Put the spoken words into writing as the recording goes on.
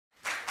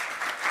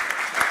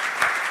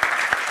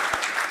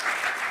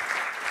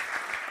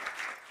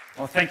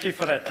Well, thank you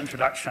for that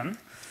introduction.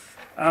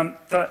 I'm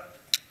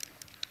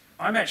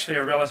actually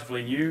a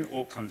relatively new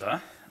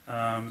Aucklander.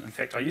 In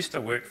fact, I used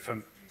to work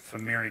for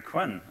Mary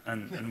Quinn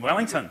in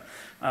Wellington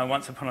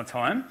once upon a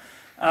time.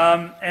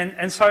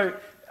 And so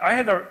I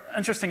had an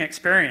interesting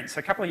experience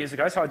a couple of years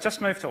ago. So I just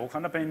moved to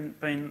Auckland. I've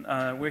been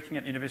working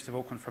at the University of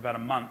Auckland for about a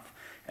month.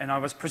 And I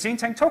was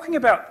presenting, talking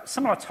about a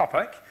similar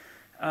topic,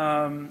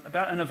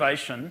 about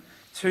innovation,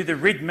 to the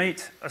Red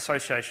Meat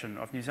Association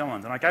of New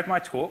Zealand. And I gave my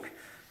talk.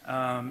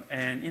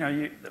 And, you know,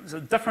 it was a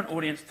different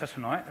audience to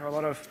tonight. There were a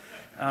lot of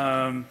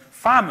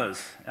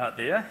farmers out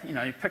there. You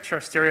know, you picture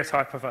a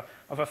stereotype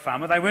of a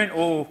farmer.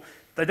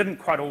 They didn't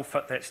quite all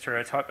fit that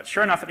stereotype. But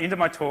sure enough, at the end of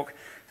my talk,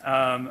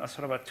 a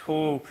sort of a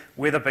tall,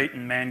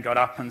 weather-beaten man got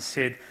up and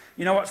said,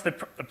 you know what's the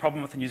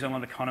problem with the New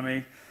Zealand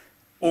economy?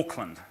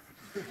 Auckland,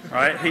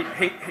 right?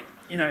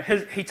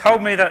 He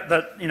told me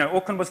that you know,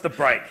 Auckland was the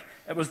brake.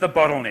 It was the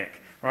bottleneck.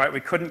 Right,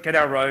 we couldn't get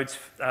our roads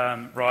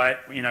right.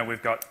 You know,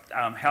 we've got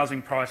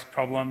housing price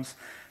problems,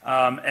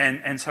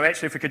 and so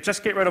actually, if we could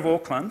just get rid of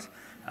Auckland,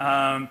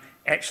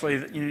 actually,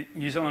 the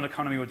New Zealand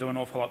economy would do an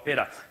awful lot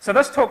better. So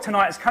this talk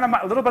tonight is kind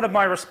of a little bit of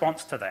my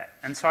response to that,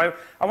 and so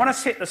I want to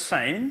set the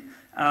scene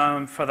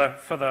for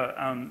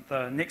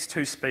the next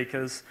two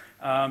speakers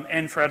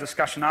and for our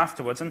discussion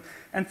afterwards,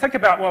 and think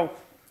about, well,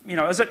 you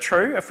know, is it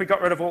true if we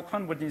got rid of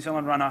Auckland, would New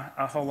Zealand run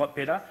a whole lot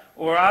better?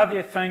 Or are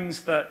there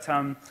things that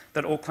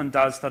Auckland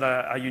does that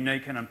are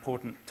unique and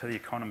important to the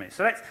economy?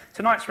 So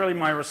tonight's really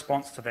my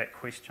response to that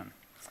question.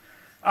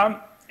 And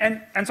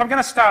so I'm going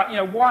to start, you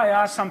know, why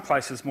are some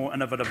places more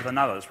innovative than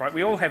others, right?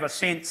 We all have a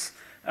sense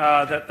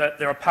that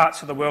there are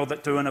parts of the world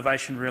that do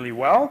innovation really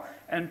well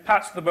and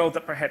parts of the world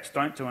that perhaps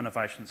don't do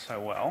innovation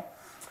so well.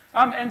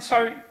 And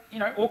so, you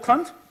know,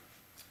 Auckland,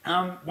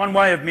 one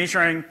way of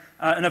measuring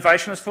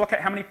innovation is to look at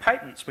how many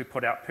patents we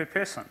put out per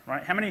person,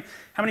 right? How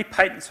many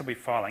patents are we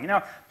filing?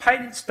 Now,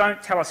 patents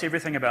don't tell us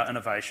everything about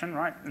innovation,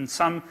 right? In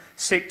some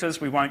sectors,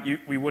 we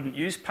wouldn't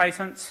use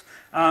patents,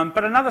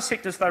 but in other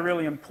sectors, they're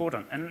really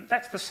important, and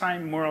that's the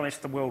same more or less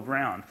the world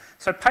round.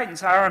 So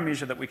patents are a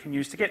measure that we can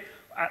use to get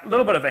a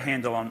little bit of a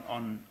handle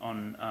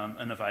on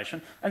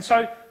innovation. And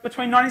so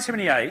between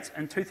 1978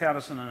 and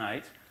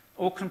 2008,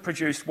 Auckland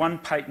produced one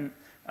patent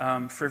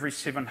for every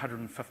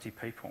 750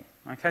 people.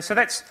 Okay, so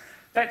that's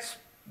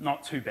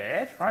not too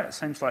bad, right? It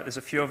seems like there's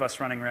a few of us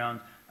running around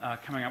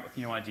coming up with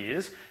new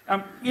ideas.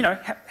 You know,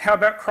 how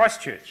about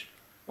Christchurch?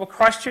 Well,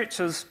 Christchurch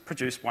has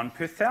produced one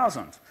per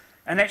 1,000.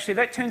 And actually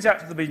that turns out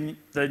to be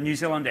the New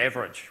Zealand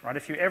average, right?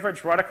 If you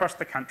average right across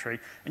the country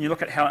and you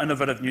look at how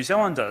innovative New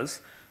Zealand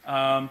is,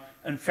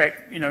 in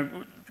fact, you know,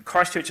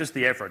 Christchurch is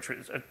the average.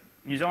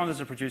 New Zealanders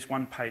have produced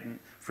one patent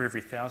for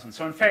every 1,000.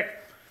 So in fact,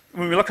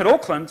 when we look at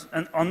Auckland,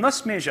 and on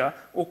this measure,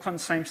 Auckland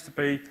seems to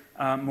be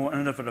more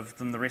innovative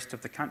than the rest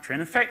of the country.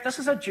 And in fact, this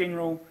is a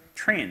general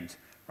trend,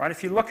 right?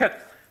 If you look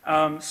at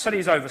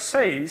cities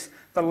overseas,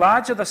 the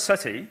larger the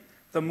city,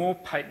 the more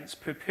patents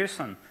per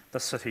person the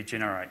city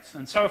generates.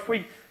 And so if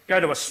we go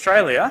to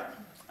Australia,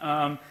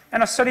 and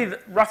a city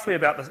that roughly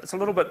it's a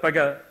little bit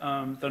bigger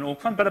than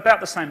Auckland, but about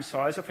the same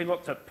size. If we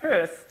looked at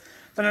Perth,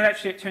 then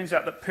it turns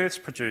out that Perth's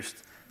produced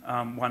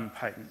one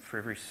patent for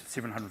every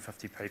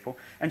 750 people.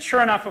 And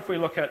sure enough, if we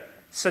look at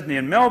Sydney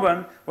and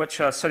Melbourne, which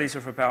are cities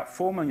of about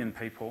 4 million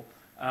people,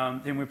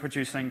 then we're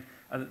producing,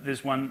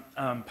 there's one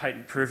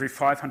patent per every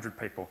 500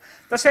 people.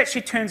 This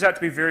actually turns out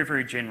to be very,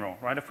 very general,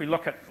 right? If we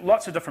look at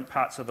lots of different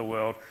parts of the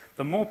world,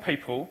 the more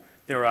people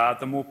there are,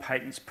 the more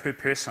patents per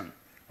person,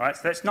 right?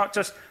 So that's not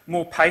just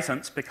more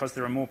patents because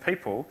there are more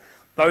people.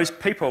 Those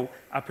people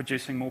are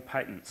producing more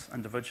patents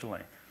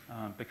individually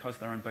because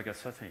they're in bigger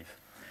cities.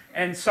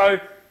 And so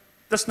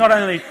this not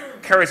only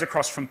carries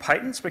across from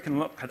patents, we can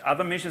look at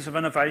other measures of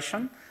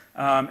innovation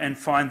and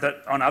find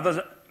that on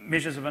other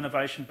measures of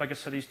innovation, bigger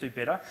cities do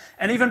better,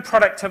 and even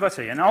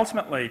productivity. And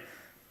ultimately,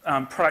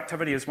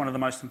 productivity is one of the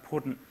most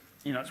important,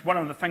 you know, it's one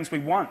of the things we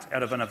want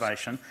out of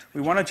innovation.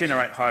 We want to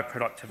generate higher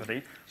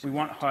productivity, we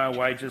want higher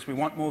wages, we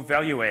want more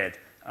value add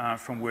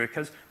from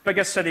workers.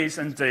 Bigger cities,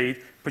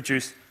 indeed,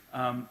 produce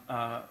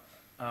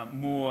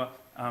more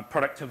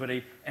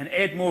productivity and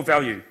add more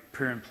value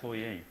per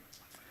employee.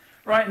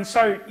 Right, and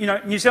so, you know,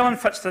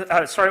 Auckland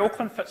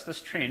fits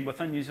this trend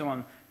within New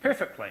Zealand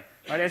perfectly.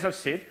 Right, as I've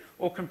said,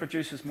 Auckland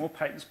produces more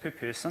patents per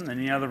person than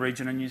any other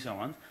region in New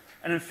Zealand,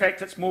 and in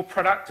fact, it's more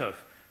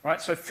productive.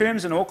 Right, so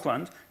firms in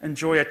Auckland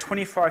enjoy a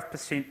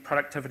 25%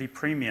 productivity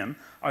premium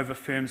over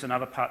firms in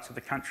other parts of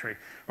the country.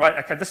 Right,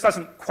 okay, this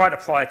doesn't quite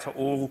apply to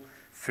all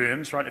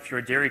firms. Right, if you're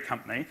a dairy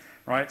company,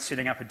 right,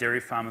 setting up a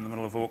dairy farm in the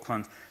middle of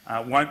Auckland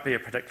won't be a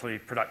particularly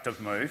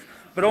productive move.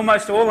 But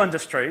almost all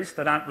industries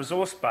that aren't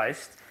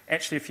resource-based,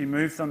 actually, if you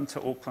move them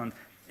to Auckland,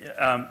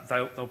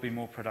 they'll be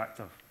more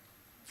productive.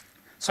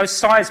 So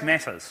size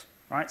matters,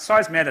 right?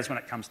 Size matters when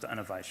it comes to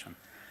innovation.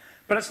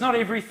 But it's not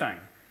everything.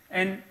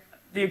 And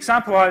the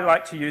example I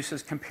like to use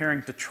is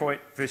comparing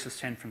Detroit versus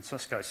San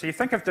Francisco. So you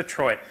think of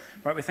Detroit,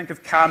 right? We think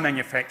of car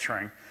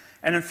manufacturing.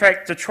 And in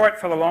fact, Detroit,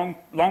 for a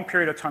long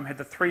period of time, had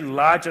the 3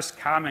 largest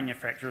car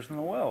manufacturers in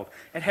the world.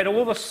 It had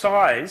all the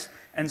size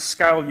and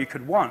scale you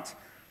could want.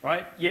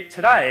 right? Yet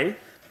today,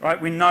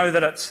 right, we know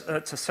that it's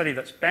a city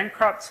that's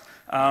bankrupt,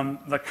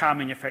 the car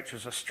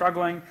manufacturers are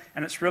struggling,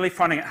 and it's really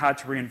finding it hard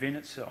to reinvent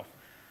itself.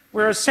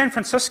 Whereas San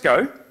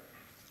Francisco,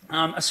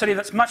 a city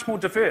that's much more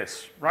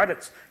diverse, right?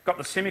 It's got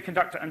the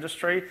semiconductor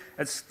industry,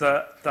 it's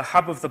the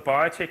hub of the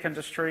biotech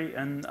industry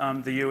in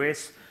the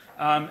US,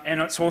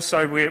 and it's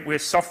also where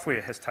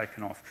software has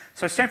taken off.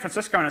 So San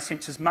Francisco, in a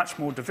sense, is much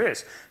more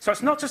diverse. So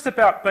it's not just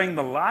about being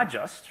the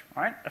largest,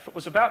 right? If it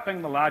was about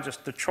being the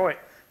largest, Detroit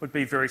would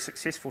be very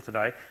successful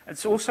today.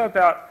 It's also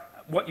about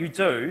what you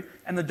do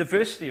and the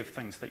diversity of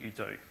things that you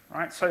do,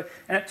 right? So,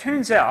 and it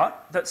turns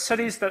out that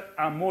cities that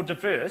are more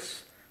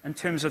diverse in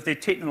terms of their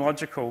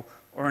technological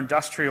or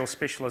industrial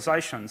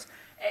specialisations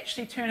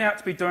actually turn out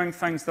to be doing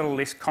things that are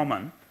less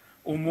common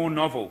or more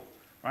novel,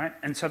 right?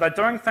 And so they're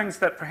doing things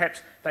that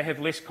perhaps they have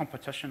less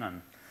competition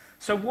in.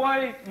 So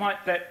why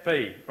might that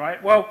be,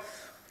 right? Well,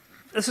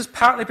 this is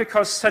partly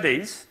because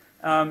cities,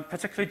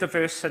 particularly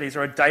diverse cities,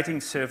 are a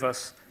dating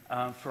service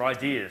for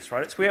ideas,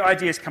 right? It's where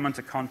ideas come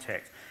into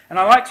contact. And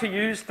I like to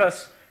use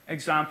this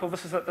example.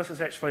 This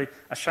is actually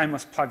a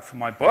shameless plug for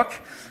my book,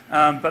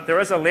 but there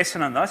is a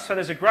lesson in this. So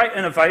there's a great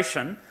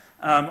innovation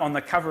on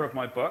the cover of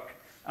my book.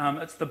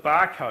 It's the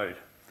barcode.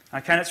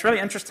 Okay, and it's really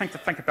interesting to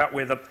think about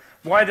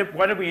why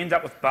did we end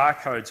up with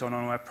barcodes on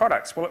all our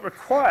products? Well, it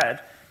required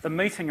the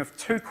meeting of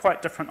two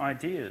quite different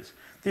ideas.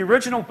 The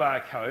original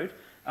barcode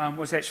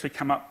was actually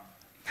came up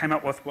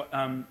with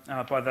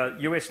by the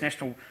US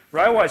National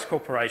Railways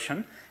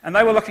Corporation, and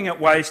they were looking at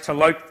ways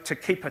to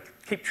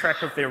keep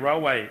track of their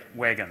railway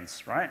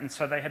wagons, right? And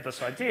so they had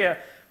this idea: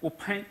 we'll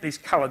paint these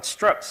coloured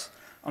strips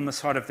on the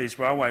side of these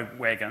railway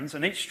wagons,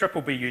 and each strip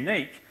will be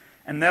unique,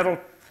 and that'll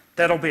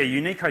be a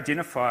unique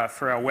identifier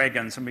for our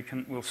wagons,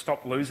 and we'll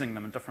stop losing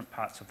them in different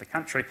parts of the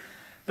country.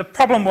 The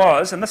problem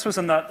was, and this was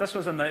in the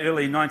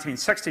early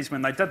 1960s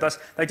when they did this,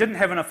 they didn't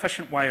have an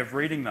efficient way of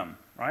reading them,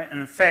 right? And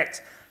in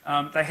fact,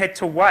 they had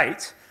to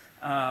wait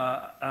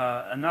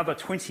another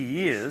 20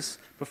 years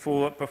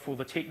before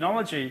the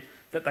technology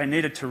that they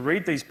needed to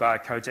read these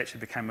barcodes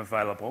actually became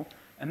available,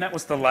 and that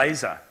was the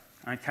laser.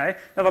 Okay?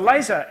 Now, the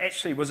laser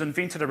actually was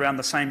invented around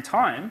the same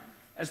time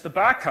as the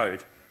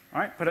barcode,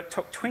 right? But it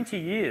took 20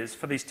 years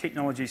for these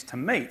technologies to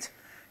meet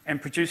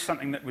and produce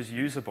something that was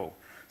usable.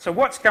 So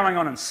what's going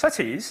on in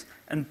cities,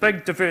 in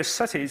big, diverse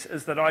cities,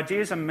 is that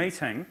ideas are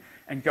meeting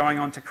and going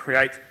on to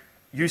create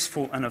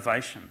useful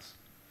innovations.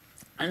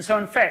 And so,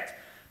 in fact,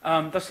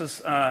 this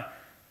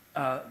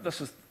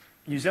is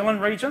New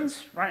Zealand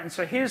regions, right? And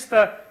so here's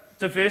the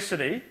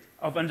diversity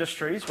of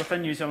industries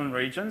within New Zealand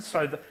regions.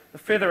 So the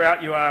further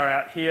out you are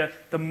out here,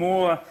 the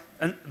more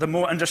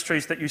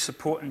industries that you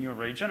support in your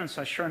region. And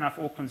so sure enough,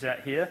 Auckland's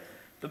out here.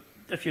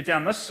 If you're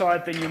down this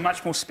side, then you're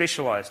much more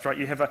specialised, right?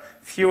 You have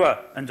fewer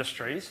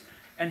industries.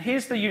 And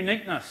here's the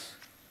uniqueness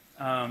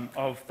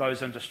of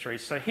those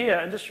industries. So here,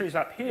 industries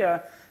up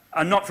here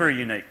are not very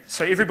unique.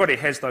 So everybody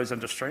has those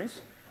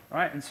industries,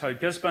 right? And so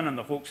Gisborne and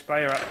the Hawke's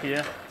Bay are up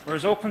here,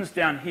 whereas Auckland's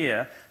down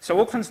here. So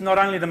Auckland's not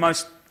only the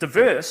most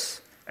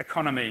diverse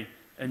economy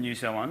in New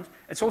Zealand,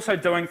 it's also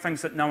doing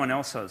things that no one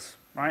else is,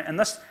 right? And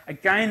this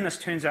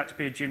turns out to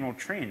be a general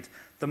trend.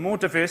 The more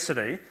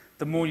diversity,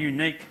 the more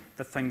unique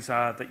the things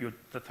are that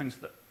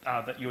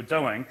you're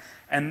doing.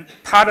 And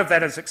part of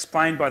that is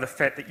explained by the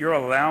fact that you're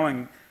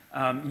allowing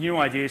new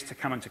ideas to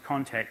come into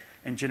contact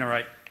and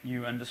generate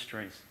new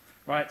industries,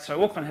 right?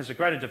 So Auckland has a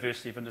greater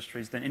diversity of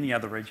industries than any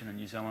other region in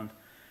New Zealand.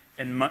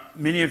 And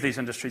many of these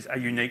industries are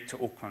unique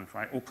to Auckland,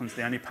 right? Auckland's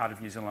the only part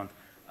of New Zealand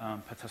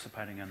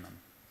participating in them.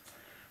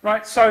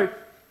 Right, so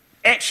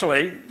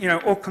actually,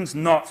 Auckland's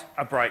not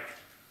a brake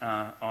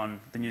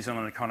on the New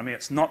Zealand economy.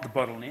 It's not the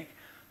bottleneck.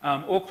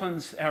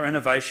 Auckland's our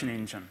innovation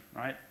engine,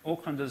 right?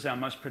 Auckland is our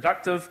most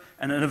productive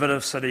and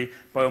innovative city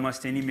by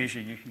almost any measure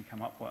you can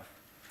come up with.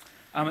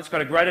 It's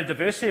got a greater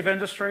diversity of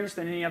industries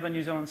than any other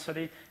New Zealand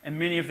city, and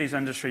many of these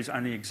industries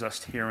only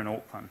exist here in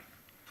Auckland.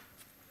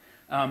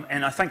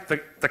 And I think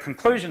the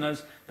conclusion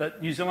is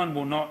that New Zealand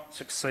will not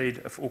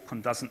succeed if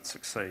Auckland doesn't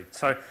succeed.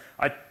 So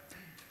I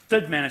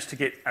did manage to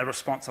get a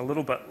response a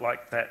little bit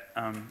like that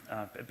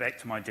back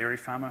to my dairy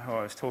farmer who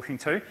I was talking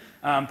to,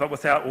 but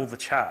without all the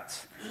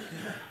charts.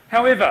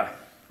 However,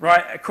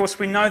 right, of course,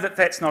 we know that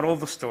that's not all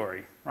the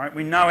story, right?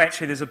 We know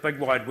actually there's a big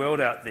wide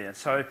world out there.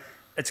 So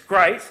it's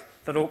great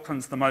that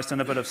Auckland's the most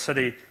innovative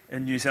city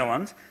in New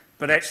Zealand,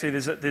 but actually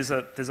there's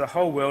a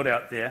whole world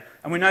out there,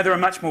 and we know there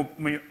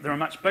are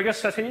much bigger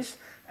cities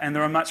and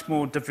there are much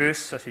more diverse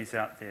cities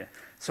out there.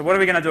 So what are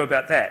we going to do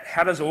about that?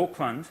 How does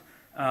Auckland,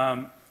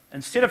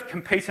 instead of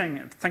competing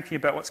and thinking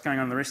about what's going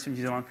on in the rest of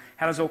New Zealand,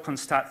 how does Auckland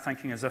start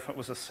thinking as if it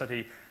was a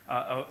city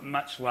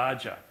much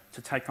larger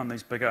to take on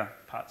these bigger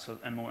parts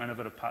and more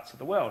innovative parts of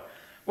the world?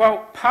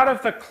 Well, part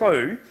of the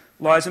clue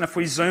lies in if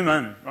we zoom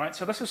in, right?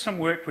 So this is some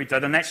work we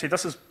did, and actually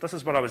this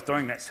is what I was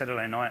doing that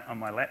Saturday night on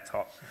my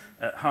laptop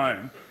at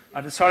home.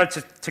 I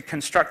decided to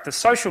construct the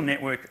social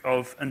network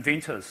of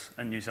inventors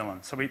in New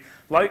Zealand. So I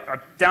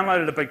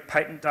downloaded a big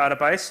patent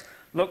database,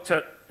 looked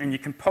at, and you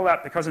can pull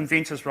out, because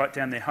inventors write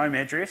down their home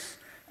address,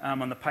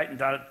 on the patent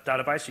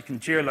database. You can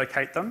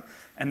geolocate them,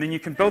 and then you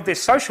can build their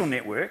social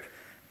network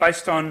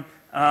based on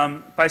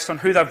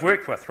who they've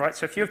worked with, right?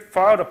 So if you've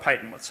filed a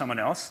patent with someone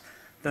else,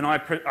 then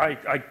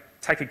I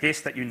take a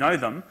guess that you know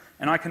them,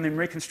 and I can then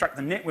reconstruct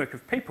the network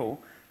of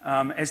people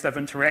as they've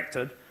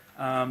interacted,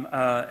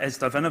 as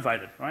they've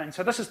innovated, right? And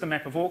so this is the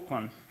map of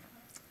Auckland.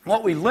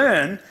 What we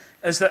learn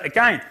is that,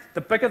 again,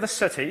 the bigger the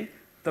city,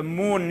 the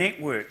more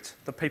networked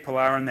the people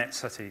are in that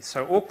city.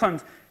 So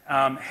Auckland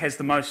has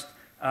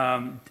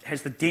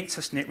the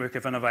densest network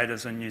of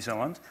innovators in New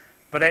Zealand,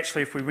 but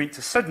actually if we went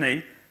to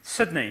Sydney,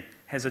 Sydney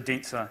has a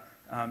denser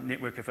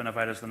network of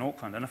innovators than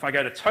Auckland. And if I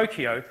go to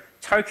Tokyo,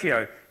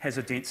 Tokyo has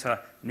a denser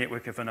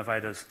network of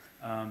innovators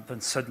than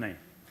Sydney.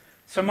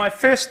 So my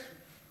first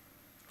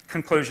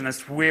conclusion as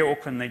to where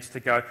Auckland needs to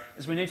go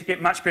is we need to get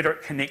much better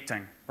at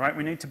connecting, right?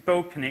 We need to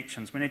build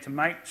connections. We need to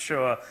make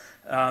sure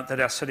that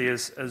our city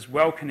is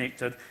well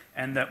connected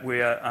and that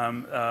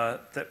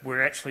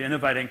we're actually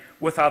innovating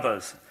with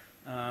others.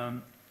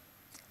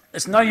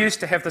 It's no use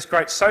to have this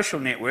great social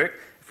network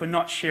if we're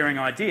not sharing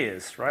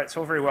ideas, right? It's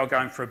all very well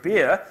going for a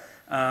beer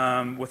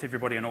with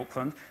everybody in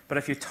Auckland, but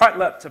if you're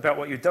tight-lipped about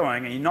what you're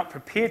doing and you're not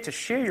prepared to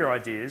share your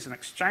ideas and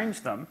exchange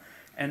them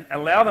and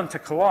allow them to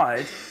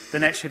collide,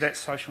 then actually that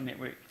social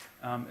network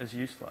is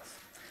useless.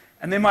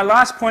 And then my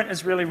last point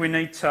is really we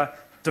need to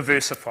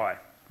diversify,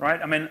 right?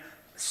 I mean,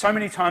 so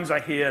many times I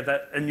hear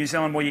that in New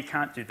Zealand, well, you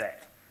can't do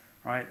that,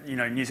 right? You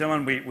know, in New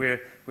Zealand, we're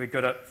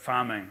good at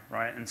farming,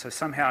 right? And so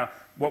somehow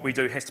what we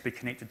do has to be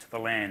connected to the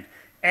land.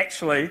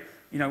 Actually,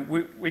 you know,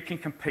 we can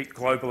compete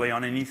globally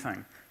on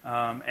anything.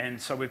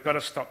 And so we've got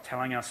to stop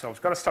telling ourselves,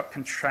 got to stop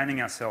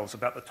constraining ourselves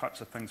about the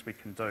types of things we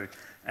can do.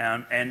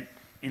 And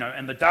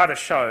the data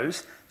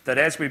shows that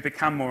as we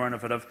become more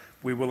innovative,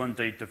 we will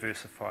indeed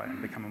diversify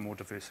and become a more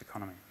diverse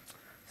economy.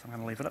 So I'm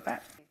going to leave it at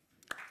that.